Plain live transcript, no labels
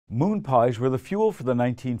Moon pies were the fuel for the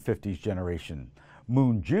 1950s generation.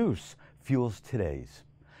 Moon juice fuels today's.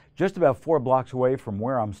 Just about 4 blocks away from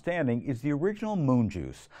where I'm standing is the original Moon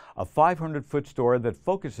Juice, a 500-foot store that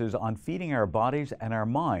focuses on feeding our bodies and our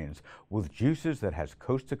minds with juices that has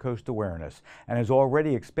coast-to-coast awareness and has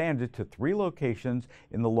already expanded to 3 locations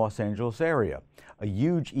in the Los Angeles area, a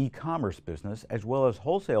huge e-commerce business as well as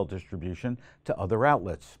wholesale distribution to other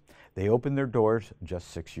outlets. They opened their doors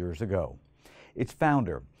just 6 years ago. Its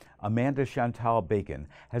founder, Amanda Chantal Bacon,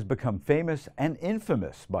 has become famous and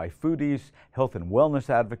infamous by foodies, health and wellness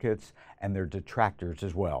advocates, and their detractors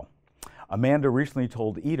as well. Amanda recently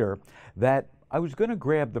told Eater that I was going to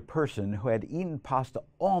grab the person who had eaten pasta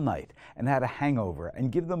all night and had a hangover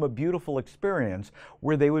and give them a beautiful experience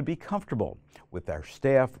where they would be comfortable with their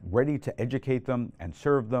staff ready to educate them and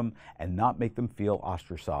serve them and not make them feel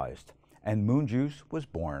ostracized. And Moon Juice was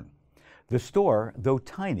born. The store, though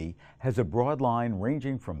tiny, has a broad line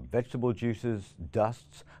ranging from vegetable juices,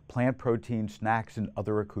 dusts, plant protein, snacks, and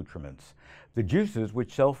other accoutrements. The juices,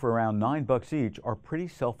 which sell for around $9 each, are pretty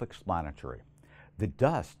self-explanatory. The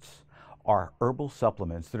dusts are herbal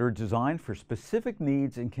supplements that are designed for specific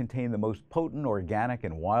needs and contain the most potent organic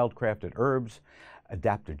and wildcrafted herbs,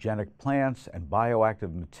 adaptogenic plants, and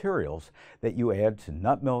bioactive materials that you add to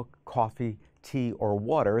nut milk, coffee, tea, or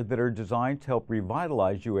water that are designed to help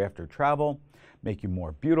revitalize you after travel, make you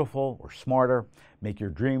more beautiful or smarter, make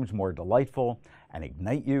your dreams more delightful, and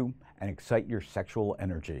ignite you and excite your sexual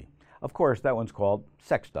energy. Of course, that one's called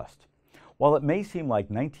sex dust. While it may seem like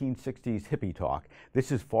 1960s hippie talk,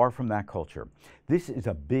 this is far from that culture. This is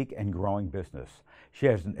a big and growing business. She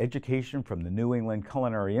has an education from the New England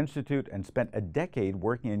Culinary Institute and spent a decade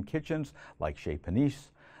working in kitchens like Chez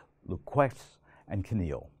Panisse, Le Quest, and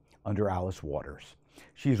Keneal under Alice Waters.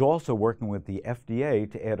 She's also working with the FDA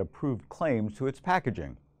to add approved claims to its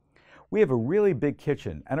packaging. We have a really big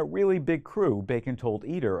kitchen and a really big crew, Bacon told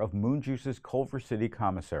Eater of Moon Juice's Culver City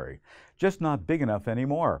commissary. Just not big enough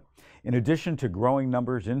anymore. In addition to growing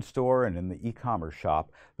numbers in-store and in the e-commerce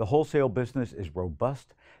shop, the wholesale business is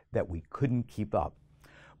robust that we couldn't keep up.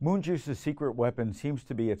 Moon Juice's secret weapon seems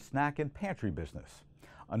to be its snack and pantry business.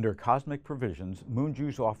 Under Cosmic Provisions, Moon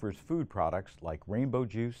Juice offers food products like rainbow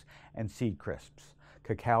juice and seed crisps,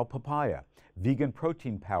 cacao papaya, vegan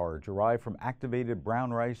protein powder derived from activated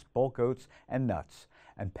brown rice, bulk oats, and nuts,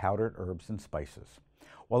 and powdered herbs and spices.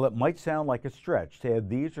 While it might sound like a stretch to add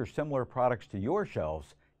these or similar products to your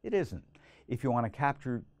shelves, it isn't, if you want to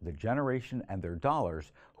capture the generation and their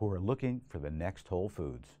dollars who are looking for the next Whole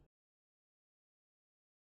Foods.